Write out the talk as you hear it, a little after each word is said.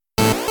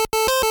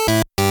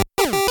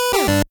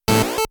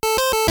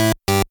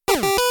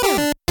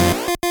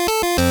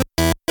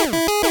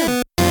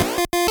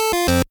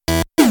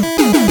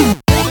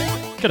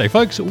G'day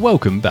folks,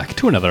 welcome back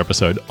to another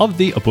episode of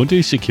the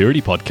Ubuntu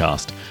Security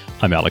Podcast.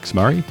 I'm Alex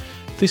Murray.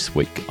 This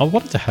week, I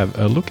wanted to have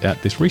a look at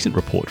this recent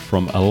report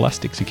from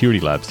Elastic Security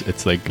Labs.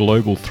 It's their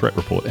global threat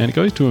report, and it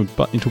goes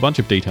into a bunch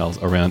of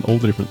details around all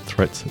the different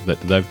threats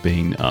that they've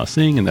been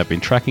seeing and they've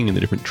been tracking and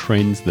the different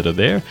trends that are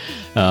there.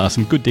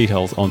 Some good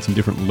details on some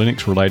different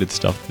Linux-related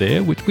stuff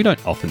there, which we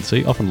don't often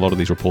see. Often a lot of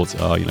these reports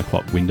are,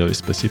 quite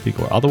Windows-specific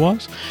or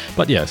otherwise.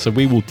 But yeah, so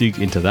we will dig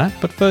into that.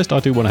 But first, I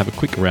do want to have a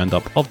quick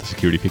roundup of the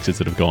security fixes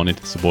that have gone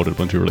into supported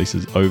Ubuntu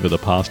releases over the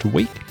past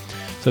week.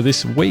 So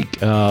this week,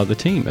 the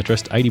team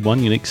addressed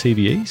 81 unique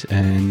CVEs,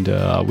 and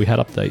we had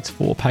updates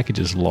for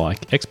packages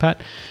like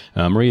XPath,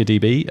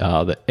 MariaDB,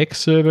 the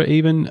Xserver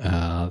even,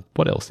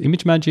 what else?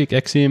 ImageMagick,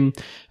 Xim,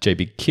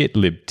 JBKit,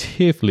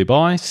 libtiff,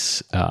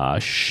 libice,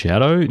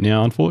 Shadow.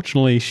 Now,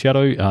 unfortunately,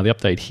 Shadow, the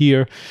update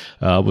here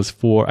was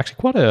for actually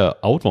quite an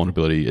old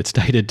vulnerability. It's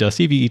dated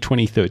CVE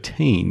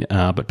 2013,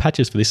 but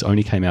patches for this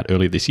only came out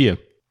earlier this year.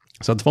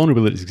 So the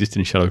vulnerabilities existed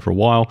in Shadow for a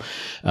while.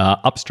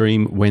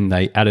 Upstream, when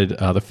they added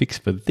the fix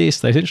for this,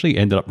 they essentially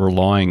ended up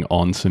relying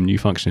on some new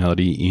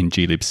functionality in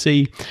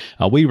glibc.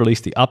 We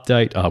released the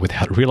update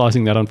without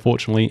realizing that,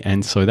 unfortunately,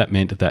 and so that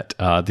meant that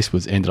this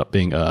ended up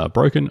being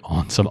broken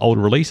on some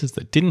older releases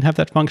that didn't have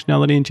that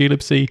functionality in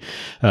glibc.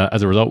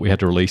 As a result, we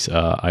had to release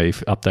a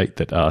update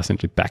that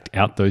essentially backed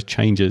out those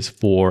changes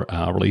for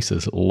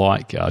releases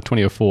like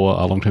 2004,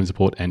 long-term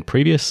support, and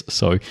previous.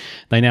 So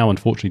they now,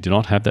 unfortunately, do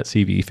not have that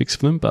CVE fix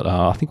for them, but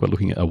I think we're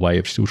looking at a way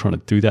of still trying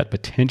to do that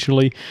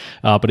potentially,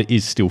 but it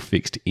is still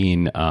fixed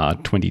in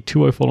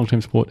 2204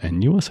 long-term support and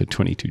newer, so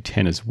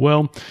 2210 as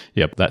well.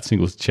 Yep, that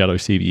single Shadow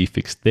CVE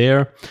fixed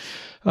there.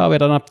 We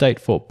had an update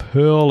for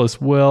Perl as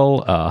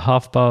well,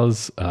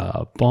 Halfbuzz,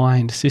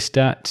 Bind,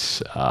 Systat,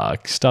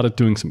 started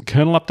doing some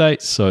kernel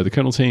updates. So the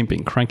kernel team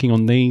been cranking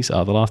on these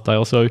the last day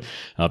or so.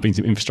 Been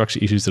some infrastructure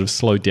issues that have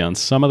slowed down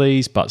some of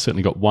these, but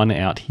certainly got one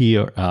out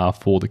here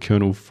for the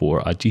kernel for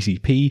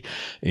GCP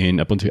in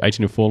Ubuntu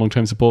 18.04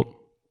 long-term support.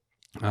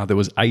 There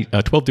was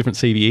 12 different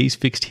CVEs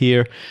fixed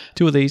here.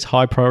 2 of these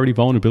high priority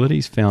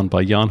vulnerabilities found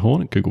by Jan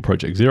Horn at Google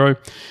Project Zero.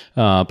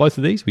 Both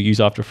of these we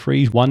use after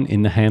freeze, one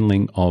in the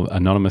handling of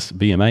anonymous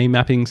VMA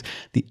mappings,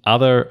 the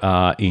other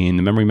in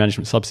the memory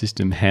management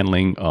subsystem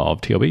handling of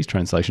TLBs,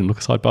 translation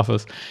look-aside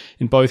buffers.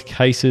 In both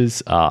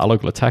cases, a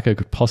local attacker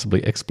could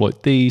possibly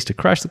exploit these to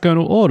crash the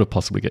kernel or to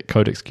possibly get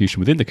code execution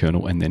within the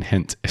kernel and then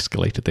hence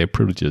escalated their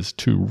privileges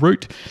to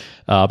root.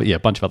 But yeah, a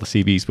bunch of other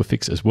CVEs were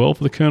fixed as well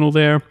for the kernel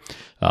there.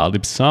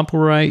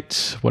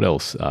 LibSampleRate, what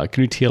else?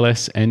 GNU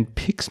TLS and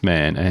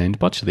Pixman, and a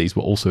bunch of these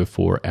were also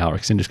for our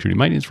extended security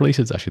maintenance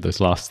releases. Actually, those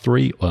last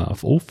 3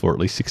 all for at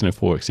least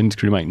 1604 extended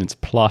security maintenance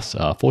plus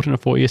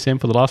 1404 ESM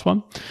for the last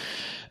one.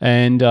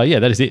 And yeah,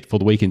 that is it for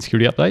the weekend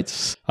security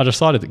updates. I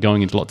decided that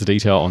going into lots of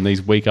detail on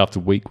these week after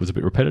week was a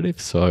bit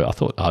repetitive, so I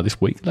thought this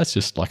week let's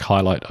just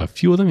highlight a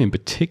few of them in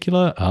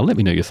particular. Let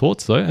me know your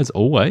thoughts though, as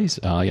always.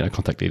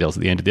 Contact details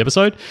at the end of the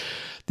episode.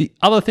 The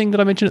other thing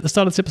that I mentioned at the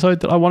start of this episode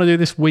that I want to do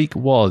this week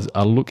was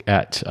a look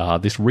at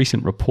this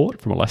recent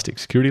report from Elastic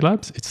Security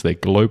Labs. It's their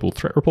global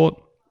threat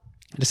report.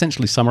 It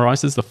essentially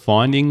summarizes the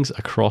findings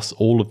across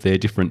all of their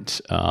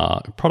different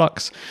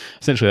products.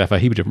 Essentially, they have a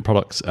heap of different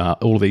products.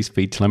 All of these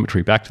feed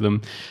telemetry back to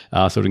them.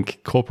 So it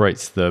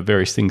incorporates the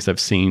various things they've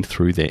seen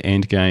through their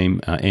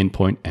Endgame,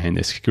 Endpoint, and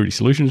their security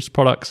solutions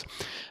products.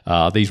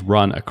 These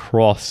run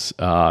across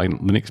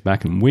Linux,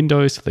 Mac, and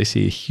Windows. So they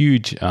see a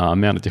huge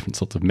amount of different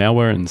sorts of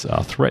malware and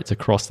threats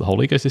across the whole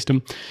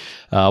ecosystem.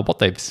 What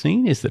they've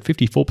seen is that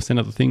 54%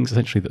 of the things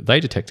essentially that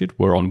they detected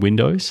were on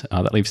Windows.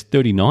 That leaves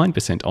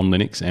 39% on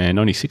Linux and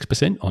only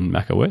 6% on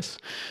Mac OS.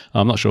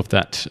 I'm not sure if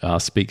that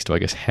speaks to, I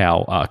guess,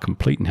 how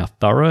complete and how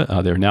thorough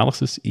their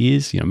analysis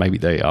is. Maybe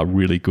they are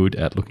really good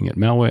at looking at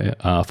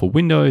malware for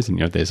Windows, and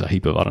there's a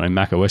heap of,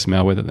 Mac OS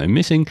malware that they're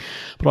missing.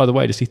 But either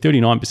way, to see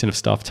 39% of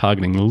stuff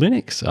targeting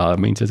Linux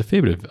means there's a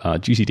fair bit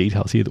of juicy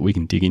details here that we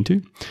can dig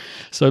into.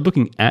 So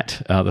looking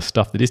at the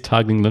stuff that is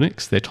targeting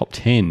Linux, their top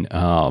 10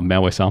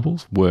 malware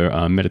samples were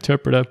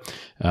Metinterpreter,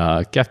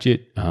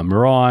 GAFJIT,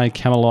 Mirai,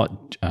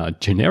 Camelot,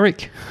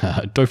 Generic,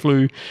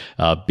 Doflu,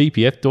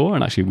 BPFDoor,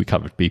 and actually we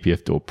covered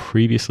BPFDoor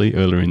previously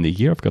earlier in the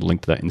year. I've got a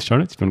link to that in the show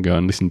notes if you want to go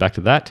and listen back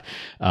to that.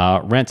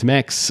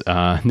 RansomX,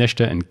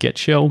 Neshta, and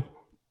GetShell.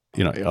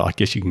 I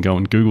guess you can go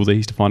and Google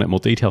these to find out more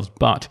details,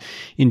 but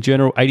in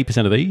general,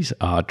 80% of these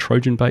are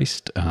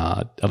Trojan-based,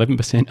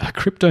 11% are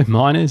crypto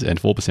miners, and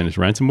 4% is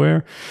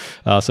ransomware.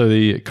 So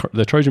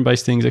the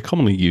Trojan-based things are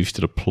commonly used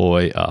to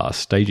deploy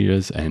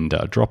stagers and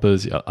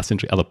droppers,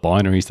 essentially other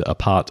binaries that are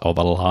part of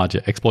a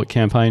larger exploit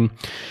campaign.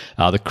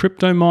 The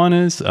crypto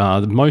miners,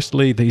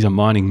 mostly these are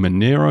mining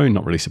Monero,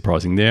 not really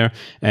surprising there,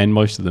 and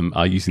most of them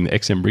are using the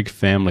XMRig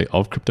family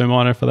of crypto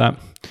miner for that.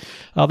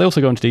 They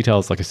also go into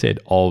details, like I said,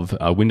 of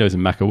Windows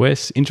and Mac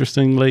OS.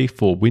 Interestingly,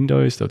 for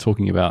Windows, they're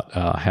talking about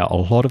how a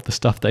lot of the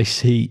stuff they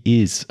see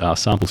is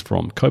samples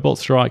from Cobalt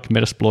Strike,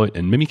 Metasploit,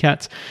 and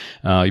Mimikatz.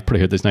 You've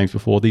probably heard those names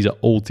before. These are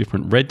all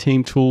different red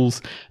team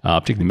tools.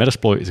 Particularly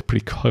Metasploit is a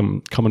pretty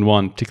common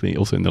one, particularly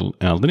also in the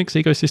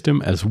Linux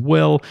ecosystem as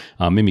well.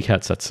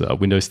 Mimikatz, that's a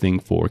Windows thing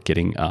for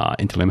getting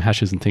Intel-M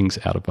hashes and things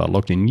out of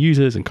logged-in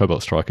users, and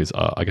Cobalt Strike is,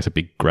 I guess, a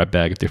big grab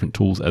bag of different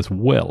tools as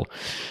well.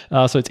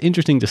 So it's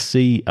interesting to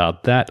see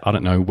that. I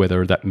don't know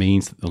whether that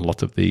means that a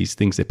lot of these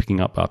things they're picking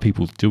up are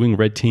people doing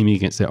red teaming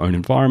against their own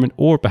environment,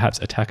 or perhaps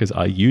attackers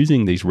are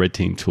using these red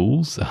team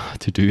tools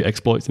to do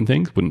exploits and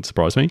things. Wouldn't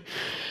surprise me.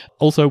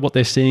 Also, what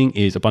they're seeing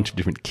is a bunch of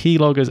different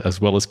keyloggers as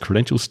well as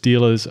credential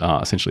stealers.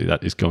 Essentially,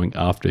 that is going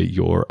after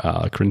your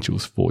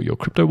credentials for your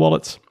crypto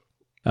wallets.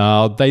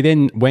 They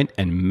then went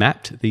and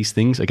mapped these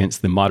things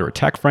against the MITRE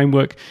attack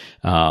framework.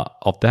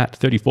 Of that,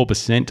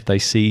 34% they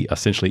see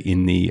essentially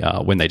in the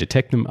when they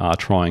detect them are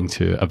trying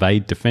to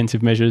evade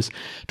defensive measures.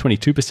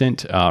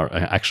 22% are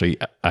actually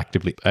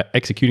actively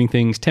executing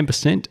things.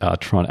 10% are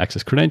trying to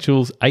access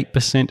credentials.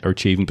 8% are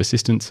achieving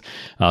persistence.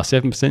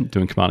 7%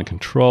 doing command and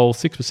control.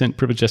 6%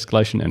 privilege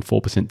escalation, and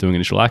 4% doing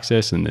initial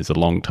access. And there's a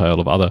long tail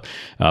of other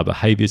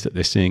behaviors that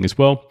they're seeing as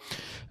well.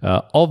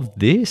 Of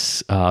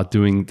this,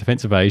 doing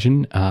defense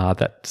evasion,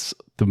 that's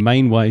the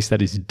main ways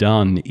that is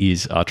done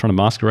is trying to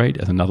masquerade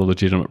as another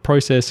legitimate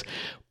process,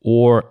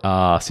 or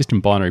system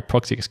binary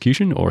proxy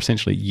execution, or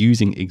essentially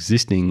using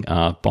existing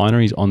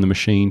binaries on the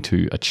machine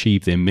to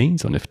achieve their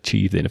means, or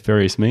achieve their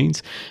nefarious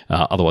means,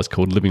 otherwise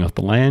called living off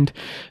the land.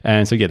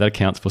 And so, yeah, that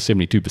accounts for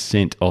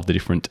 72% of the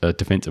different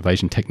defense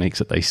evasion techniques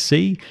that they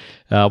see.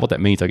 What that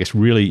means, I guess,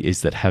 really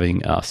is that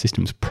having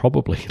systems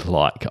probably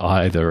like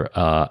either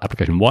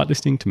application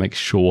whitelisting to make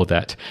sure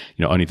that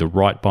only the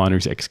right binary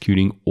is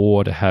executing,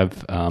 or to have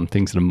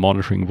things that are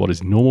monitoring what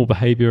is normal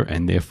behavior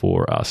and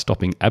therefore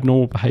stopping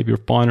abnormal behavior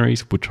of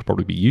binaries, which will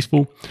probably be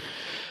useful.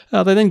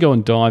 They then go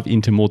and dive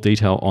into more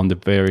detail on the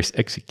various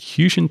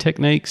execution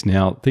techniques.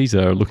 Now, these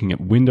are looking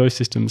at Windows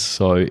systems,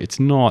 so it's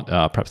not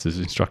perhaps as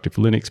instructive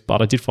for Linux,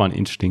 but I did find it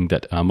interesting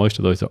that most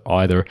of those are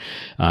either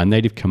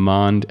native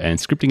command and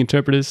scripting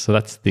interpreters, so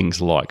that's things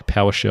like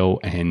PowerShell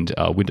and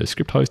Windows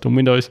Script Host on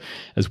Windows,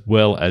 as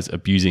well as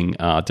abusing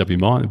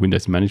WMI, the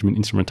Windows Management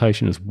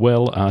Instrumentation, as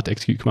well to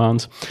execute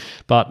commands.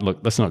 But look,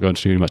 let's not go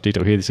into too much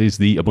detail here. This is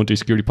the Ubuntu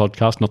Security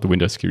Podcast, not the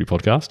Windows Security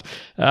Podcast.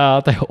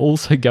 They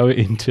also go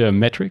into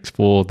metrics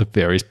for the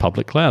various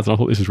public clouds, and I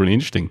thought this was really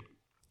interesting.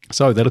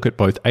 So they look at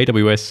both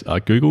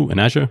AWS, Google, and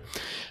Azure.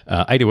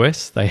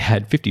 AWS, they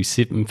had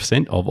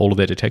 57% of all of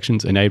their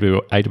detections in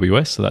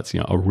AWS, so that's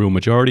a real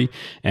majority,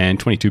 and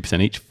 22%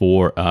 each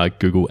for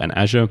Google and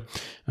Azure.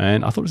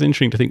 And I thought it was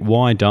interesting to think,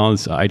 why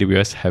does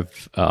AWS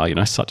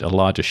have such a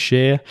larger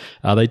share?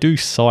 They do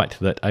cite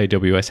that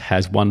AWS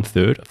has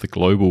 1/3 of the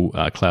global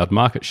cloud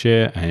market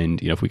share,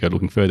 and if we go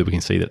looking further, we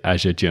can see that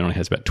Azure generally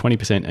has about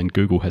 20% and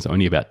Google has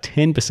only about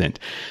 10%.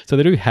 So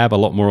they do have a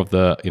lot more of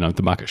the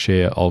the market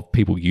share of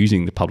people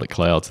using the public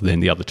clouds than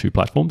the other two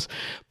platforms.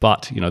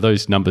 But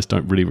those numbers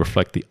don't really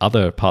reflect the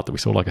other part that we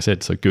saw. Like I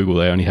said, so Google,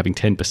 they're only having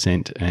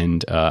 10%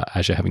 and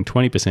Azure having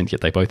 20%,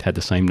 yet they both had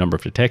the same number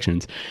of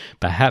detections.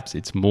 Perhaps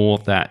it's more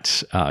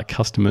that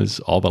customers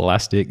of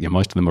Elastic,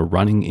 most of them are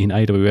running in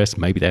AWS.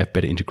 Maybe they have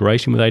better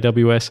integration with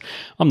AWS.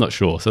 I'm not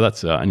sure. So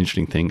that's an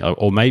interesting thing.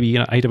 Or maybe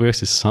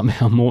AWS is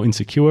somehow more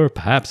insecure.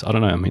 Perhaps, I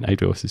don't know. I mean,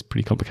 AWS is a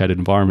pretty complicated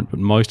environment, but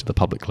most of the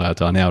public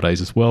clouds are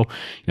nowadays as well.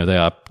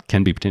 They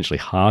can be potentially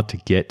hard to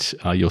get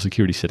your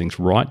security settings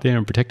right there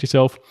and protect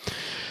yourself.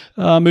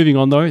 Moving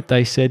on, though,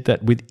 they said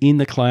that within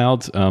the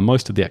clouds,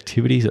 most of the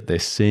activities that they're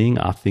seeing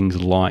are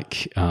things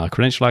like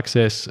credential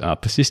access,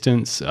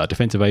 persistence,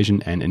 defense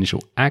evasion, and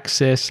initial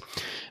access.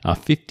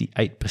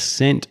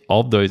 58%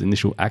 of those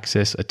initial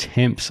access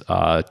attempts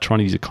are trying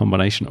to use a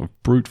combination of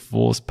brute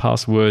force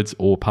passwords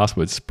or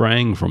password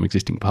spraying from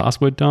existing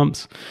password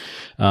dumps.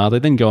 They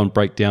then go and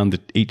break down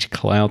each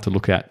cloud to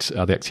look at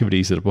the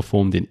activities that are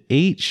performed in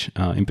each.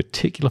 In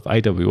particular, for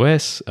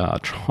AWS,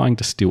 trying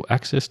to steal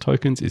access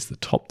tokens is the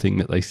top thing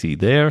that they see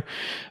there.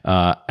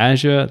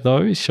 Azure,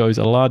 though, shows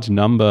a large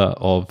number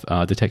of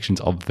detections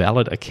of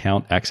valid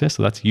account access.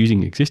 So that's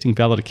using existing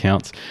valid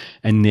accounts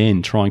and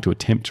then trying to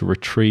attempt to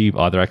retrieve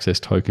either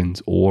access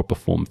tokens or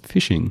perform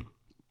phishing.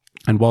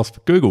 And whilst for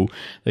Google,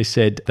 they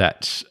said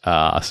that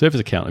service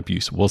account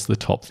abuse was the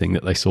top thing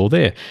that they saw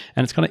there.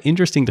 And it's kind of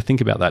interesting to think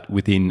about that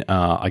within,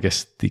 I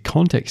guess, the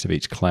context of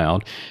each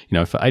cloud.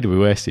 For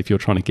AWS, if you're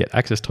trying to get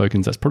access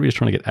tokens, that's probably just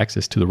trying to get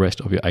access to the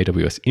rest of your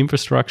AWS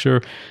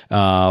infrastructure.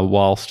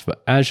 Whilst for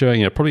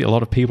Azure, probably a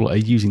lot of people are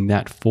using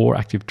that for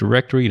Active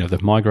Directory.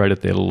 They've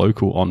migrated their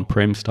local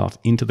on-prem stuff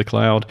into the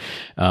cloud,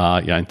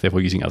 and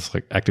therefore using us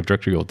like Active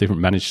Directory or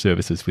different managed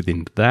services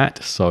within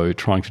that. So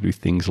trying to do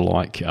things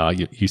like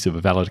use of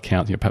a valid account,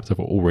 perhaps they've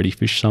already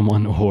phished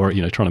someone, or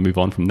trying to move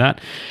on from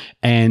that.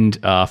 And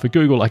for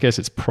Google, I guess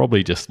it's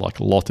probably just like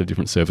lots of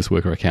different service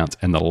worker accounts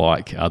and the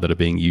like that are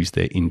being used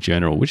there in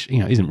general, which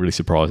isn't really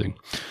surprising.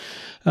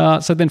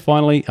 So then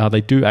finally,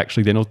 they do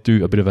actually then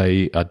do a bit of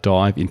a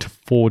dive into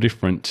 4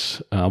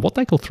 different, what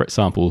they call threat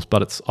samples,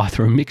 but it's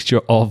either a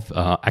mixture of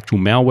actual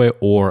malware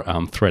or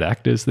threat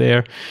actors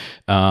there.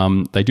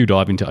 They do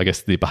dive into, I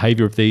guess, the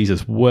behavior of these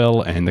as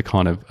well and the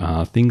kind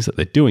of things that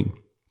they're doing.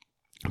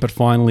 But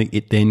finally,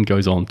 it then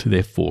goes on to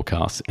their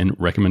forecasts and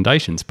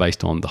recommendations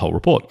based on the whole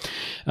report.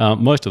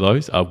 Most of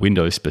those are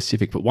Windows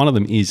specific, but one of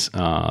them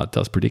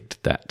does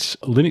predict that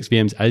Linux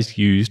VMs as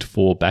used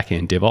for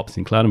back-end DevOps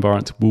in cloud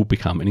environments will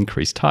become an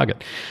increased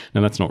target.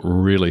 Now, that's not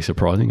really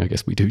surprising. I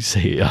guess we do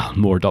see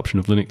more adoption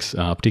of Linux,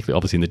 particularly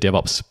obviously in the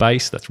DevOps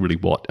space. That's really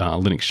what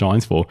Linux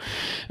shines for.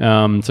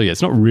 So yeah,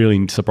 it's not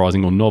really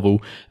surprising or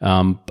novel.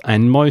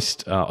 And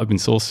most open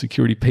source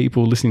security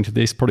people listening to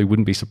this probably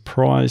wouldn't be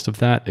surprised of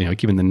that,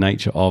 given the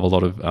nature of a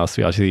lot of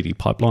CI/CD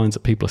pipelines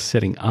that people are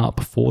setting up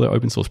for their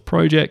open source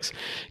projects.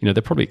 They're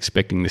probably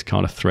expecting this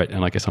kind of threat,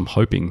 and I guess I'm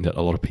hoping that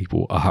a lot of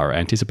people are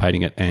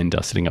anticipating it and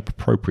setting up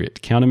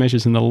appropriate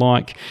countermeasures and the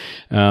like.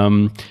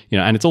 And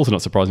it's also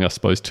not surprising, I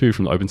suppose, too,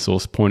 from the open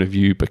source point of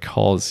view,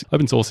 because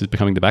open source is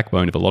becoming the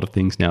backbone of a lot of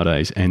things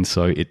nowadays, and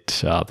so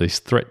this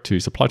threat to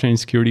supply chain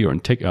security or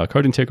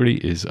code integrity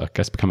is, I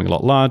guess, becoming a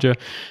lot larger.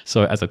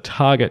 So as a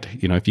target,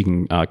 if you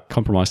can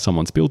compromise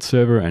someone's build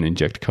server and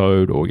inject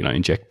code, or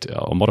inject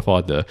or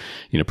modify the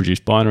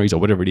produced binaries or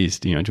whatever it is,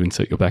 to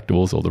insert your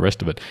backdoors or the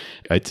rest of it,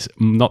 it's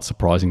not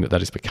surprising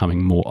that is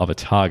becoming more of a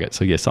target.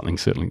 So yeah, certainly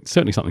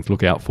something to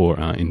look out for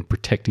in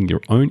protecting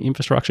your own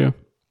infrastructure.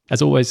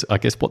 As always, I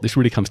guess what this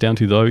really comes down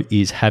to, though,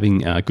 is having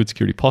good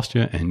security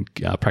posture and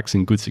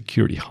practicing good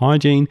security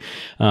hygiene.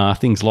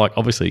 Things like,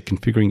 obviously,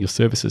 configuring your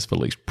services for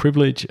least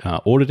privilege,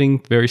 auditing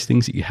various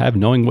things that you have,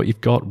 knowing what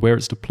you've got, where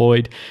it's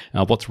deployed,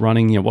 what's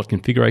running, what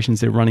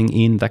configurations they're running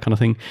in, that kind of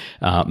thing.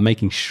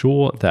 Making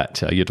sure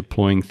that you're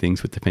deploying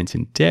things with defense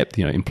in depth,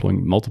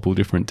 employing multiple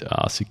different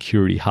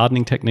security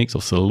hardening techniques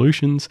or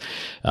solutions.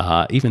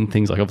 Even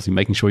things like, obviously,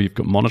 making sure you've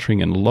got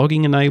monitoring and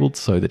logging enabled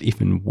so that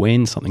if and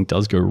when something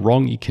does go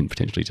wrong, you can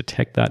potentially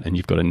detect that, and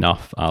you've got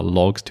enough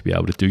logs to be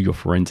able to do your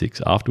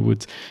forensics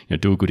afterwards.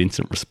 Do a good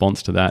instant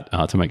response to that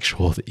to make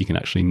sure that you can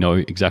actually know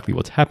exactly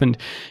what's happened.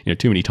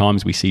 Too many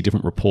times we see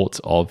different reports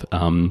of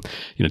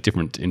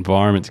different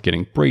environments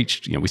getting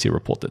breached. We see a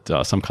report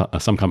that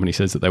some company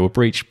says that they were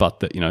breached, but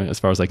that as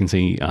far as they can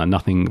see,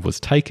 nothing was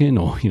taken,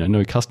 or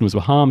no customers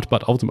were harmed.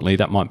 But ultimately,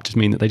 that might just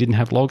mean that they didn't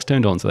have logs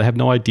turned on, so they have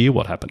no idea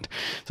what happened.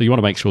 So you want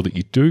to make sure that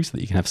you do, so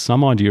that you can have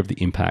some idea of the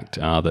impact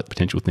that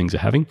potential things are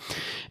having.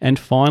 And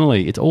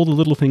finally, it's all the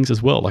little things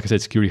as well. Like I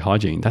said, security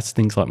hygiene. That's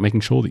things like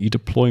making sure that you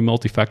deploy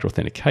multi-factor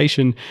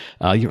authentication,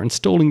 you're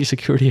installing your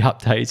security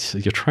updates,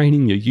 you're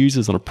training your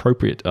users on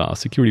appropriate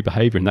security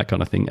behavior and that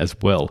kind of thing as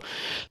well.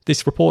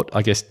 This report,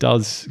 I guess,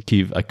 does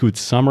give a good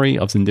summary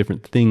of some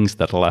different things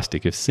that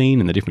Elastic have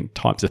seen and the different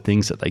types of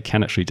things that they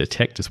can actually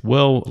detect as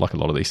well. Like a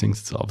lot of these things,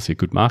 it's obviously a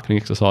good marketing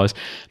exercise.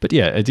 But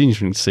yeah, it's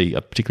interesting to see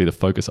particularly the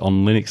focus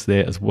on Linux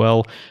there as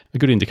well. A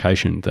good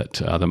indication that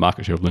the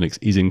market share of Linux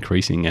is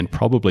increasing, and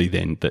probably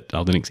then that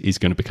Linux is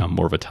going to become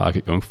more of a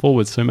target going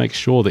forward. So make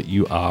sure that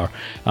you are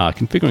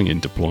configuring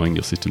and deploying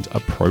your systems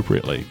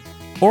appropriately.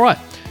 All right.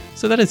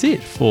 So that is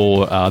it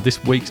for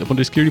this week's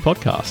Ubuntu Security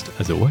Podcast.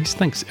 As always,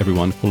 thanks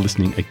everyone for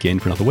listening again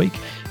for another week.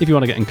 If you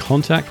want to get in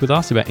contact with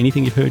us about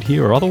anything you've heard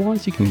here or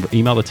otherwise, you can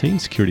email the team,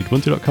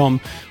 security@ubuntu.com.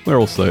 We're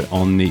also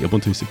on the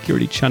Ubuntu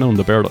Security channel on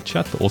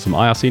Libera.chat, the awesome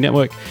IRC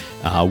network.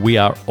 We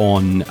are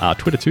on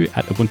Twitter too,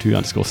 at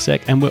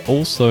Ubuntu_sec, and we're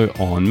also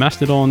on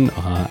Mastodon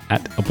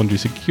at Ubuntu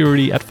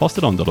Security at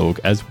fosstodon.org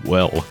as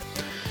well.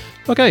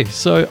 Okay,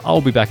 so I'll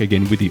be back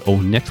again with you all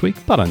next week,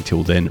 but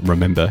until then,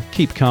 remember,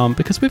 keep calm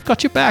because we've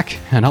got your back,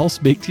 and I'll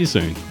speak to you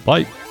soon.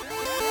 Bye.